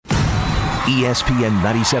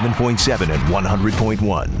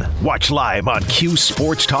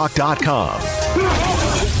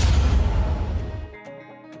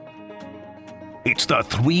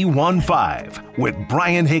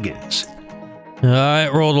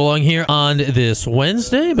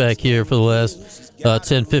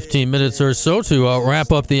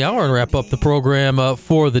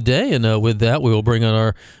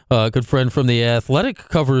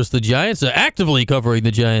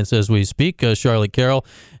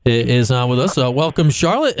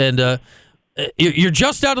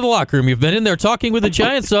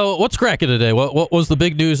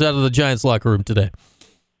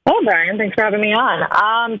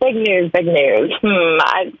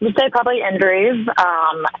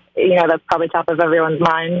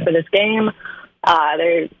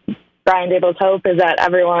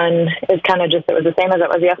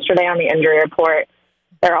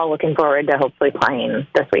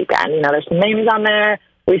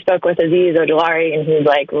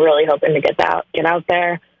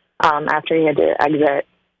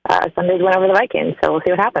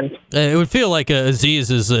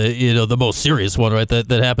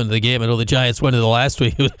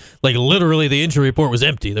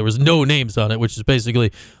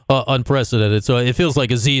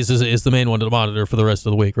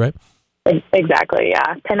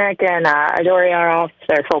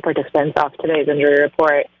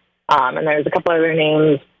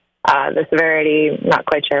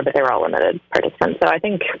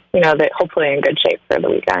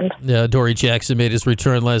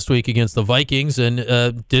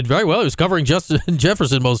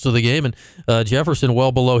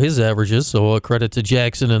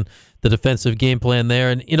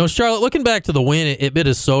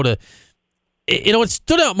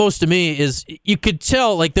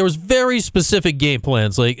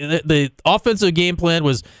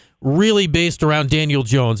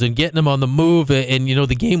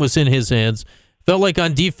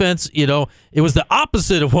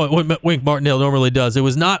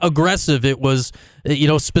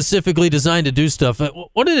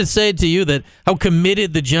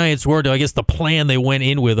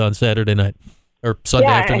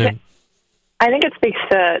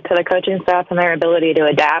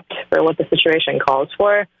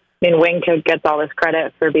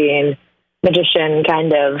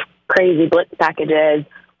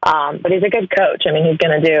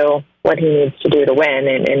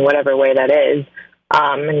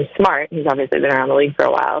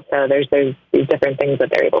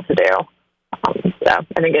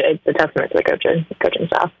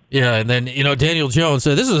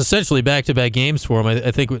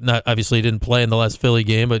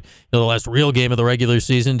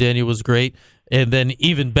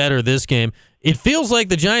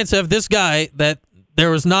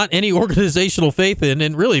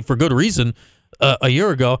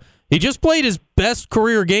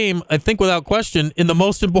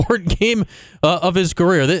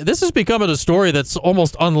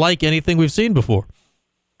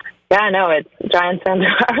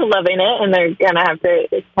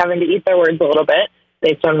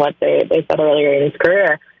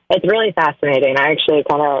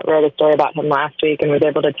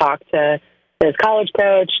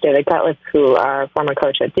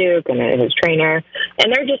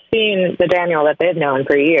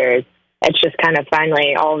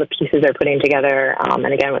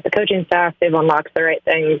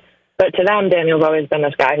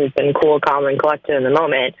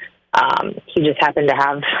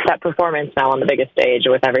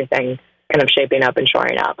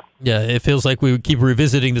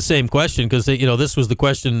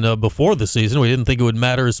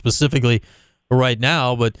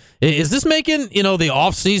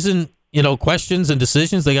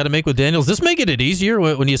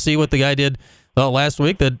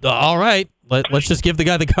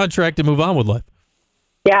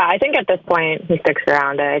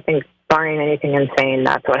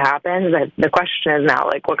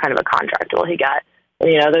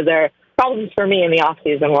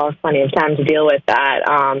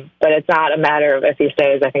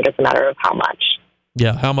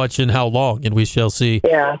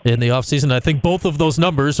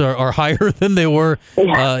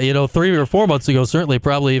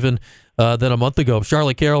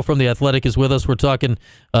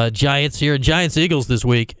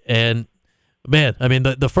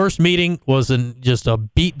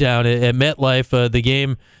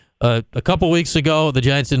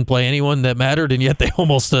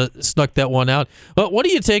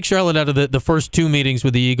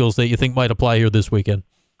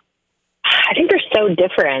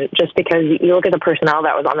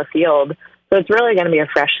So it's really going to be a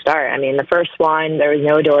fresh start. I mean, the first one, there was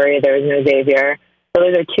no Adoree', there was no Xavier. So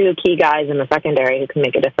those are two key guys in the secondary who can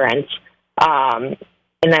make a difference.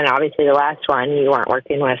 And then obviously the last one, you weren't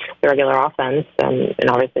working with the regular offense and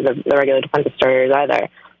obviously the regular defensive starters either.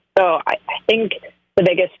 So I think the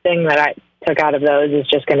biggest thing that I took out of those is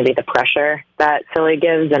just going to be the pressure that Philly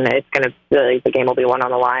gives, and it's going to really, the game will be won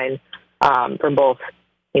on the line for both,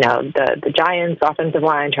 the Giants' offensive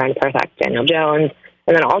line trying to protect Daniel Jones,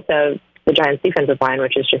 and then also the Giants' defensive line,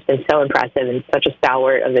 which has just been so impressive and such a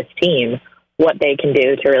stalwart of this team, what they can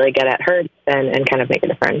do to really get at Hurts and kind of make a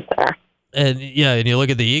difference there. And you look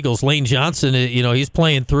at the Eagles, Lane Johnson, he's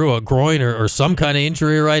playing through a groin or some kind of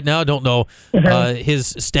injury right now. Don't know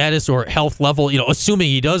his status or health level, assuming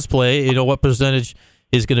he does play, what percentage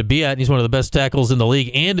is going to be at. And he's one of the best tackles in the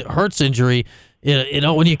league. And Hurts injury,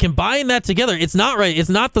 when you combine that together, it's not right. It's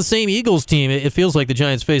not the same Eagles team it feels like the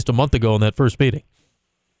Giants faced a month ago in that first meeting.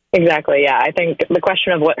 Exactly, yeah. I think the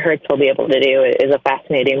question of what Hurts will be able to do is a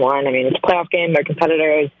fascinating one. I mean, it's a playoff game. They're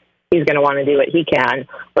competitors. He's going to want to do what he can.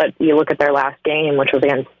 But you look at their last game, which was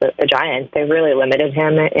against the Giants, they really limited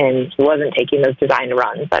him, and he wasn't taking those designed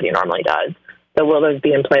runs that he normally does. So will those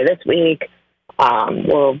be in play this week?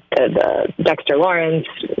 Will the Dexter Lawrence,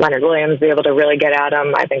 Leonard Williams be able to really get at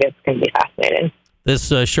him? I think it's going to be fascinating.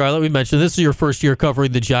 This, Charlotte, we mentioned, this is your first year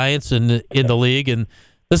covering the Giants in the league, and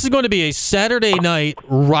this is going to be a Saturday night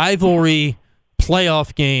rivalry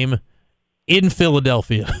playoff game in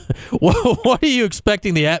Philadelphia. What are you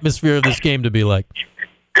expecting the atmosphere of this game to be like?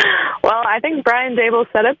 Well, I think Brian Daboll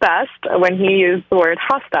said it best when he used the word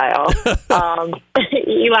hostile.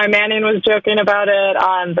 Eli Manning was joking about it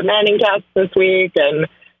on the Manning cast this week, and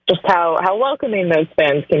just how welcoming those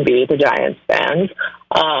fans can be to Giants fans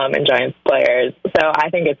and Giants players. So I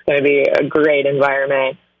think it's going to be a great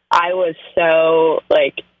environment. I was so,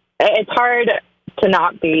 it's hard to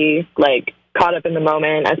not be, caught up in the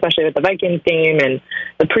moment, especially with the Vikings team and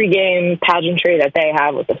the pregame pageantry that they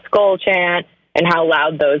have with the skull chant and how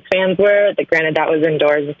loud those fans were. Granted, that was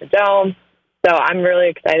indoors with the dome. So I'm really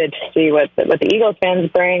excited to see what the Eagles fans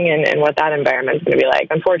bring and what that environment's going to be like.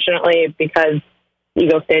 Unfortunately, because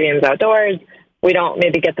Eagles Stadium's outdoors, we don't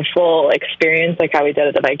maybe get the full experience like how we did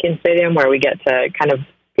at the Vikings Stadium, where we get to kind of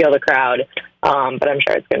feel the crowd. But I'm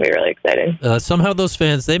sure it's going to be really exciting. Somehow those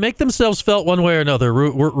fans, they make themselves felt one way or another,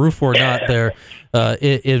 roof or not, there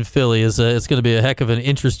in Philly. It's going to be a heck of an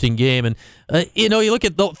interesting game. And, you look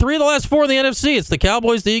at three of the last four in the NFC. It's the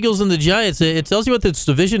Cowboys, the Eagles, and the Giants. It tells you what this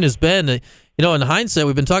division has been. In hindsight,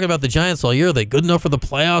 we've been talking about the Giants all year. Are they good enough for the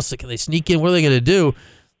playoffs? Can they sneak in? What are they going to do?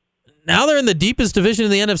 Now they're in the deepest division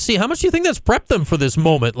in the NFC. How much do you think that's prepped them for this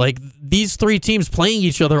moment? These three teams playing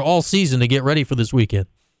each other all season to get ready for this weekend.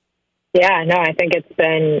 Yeah, no, I think it's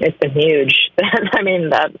been huge. I mean,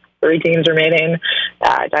 that three teams remaining.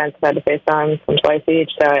 Giants have had to face them twice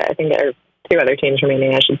each, so I think there are two other teams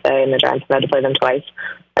remaining, I should say, and the Giants have had to play them twice.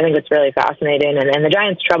 I think it's really fascinating, and the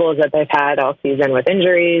Giants' troubles that they've had all season with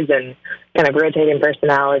injuries and kind of rotating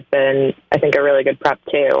personnel has been, I think, a really good prep,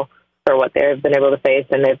 too, for what they've been able to face,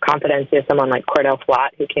 and they have confidence in someone like Cordell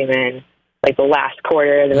Flott, who came in the last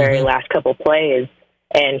quarter, the very last couple plays,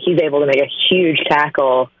 and he's able to make a huge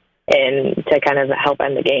tackle and to kind of help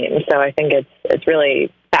end the game. So I think it's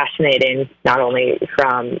really fascinating, not only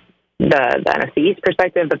from the NFC East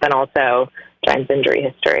perspective, but then also Giants injury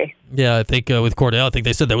history. Yeah, I think with Cordell, I think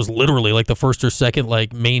they said that was literally the first or second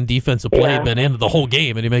main defensive play had been in the whole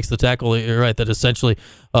game, and he makes the tackle. You're right, that essentially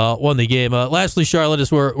won the game. Lastly, Charlotte,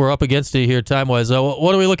 as we're up against it here time-wise,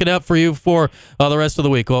 what are we looking out for you for the rest of the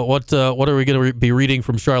week? What are we going to be reading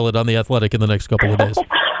from Charlotte on The Athletic in the next couple of days?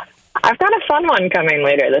 I've got a fun one coming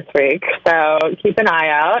later this week, so keep an eye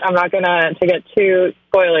out. I'm not going to get too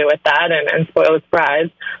spoily with that and spoil the surprise,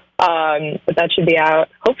 but that should be out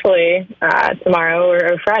hopefully tomorrow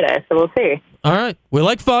or Friday, so we'll see. All right. We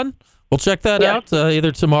like fun. We'll check that out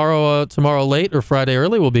either tomorrow late or Friday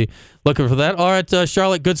early. We'll be looking for that. All right,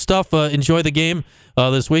 Charlotte, good stuff. Enjoy the game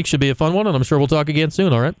this week. Should be a fun one, and I'm sure we'll talk again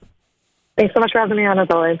soon, all right? Thanks so much for having me on, as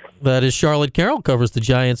always. That is Charlotte Carroll, covers the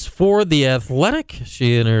Giants for The Athletic.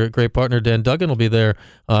 She and her great partner, Dan Duggan, will be there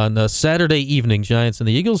on Saturday evening, Giants and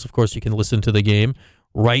the Eagles. Of course, you can listen to the game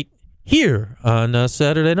right here on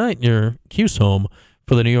Saturday night in your Cuse home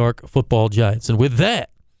for the New York Football Giants. And with that,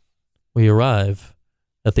 we arrive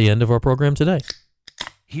at the end of our program today.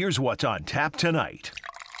 Here's what's on tap tonight.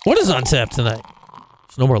 What is on tap tonight?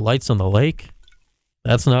 There's no more lights on the lake.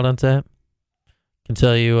 That's not on tap. Can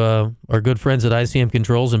tell you our good friends at ICM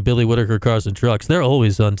Controls and Billy Whitaker Cars and Trucks, they're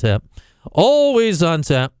always on tap. Always on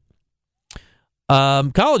tap.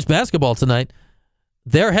 College basketball tonight.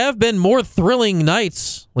 there have been more thrilling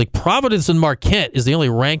nights. Like Providence and Marquette is the only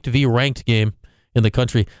ranked v. ranked game in the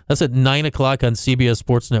country. That's at 9 o'clock on CBS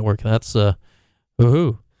Sports Network. That's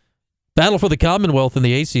woohoo. Battle for the Commonwealth in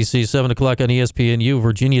the ACC, 7 o'clock on ESPNU,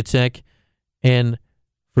 Virginia Tech and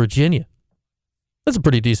Virginia. That's a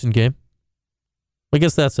pretty decent game. I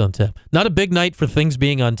guess that's on tap. Not a big night for things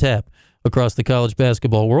being on tap across the college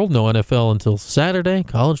basketball world. No NFL until Saturday.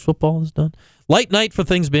 College football is done. Light night for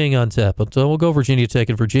things being on tap. But we'll go Virginia Tech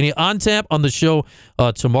and Virginia. On tap on the show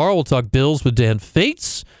tomorrow. We'll talk Bills with Dan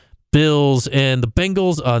Fates. Bills and the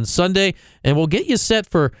Bengals on Sunday. And we'll get you set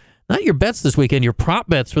for not your bets this weekend, your prop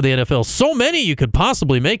bets for the NFL. So many you could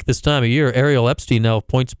possibly make this time of year. Ariel Epstein now of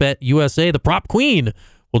PointsBet USA, the prop queen,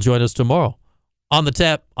 will join us tomorrow. On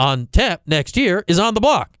tap next year is On the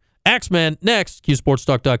Block. Axeman next,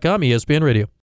 QSportsTalk.com, ESPN Radio.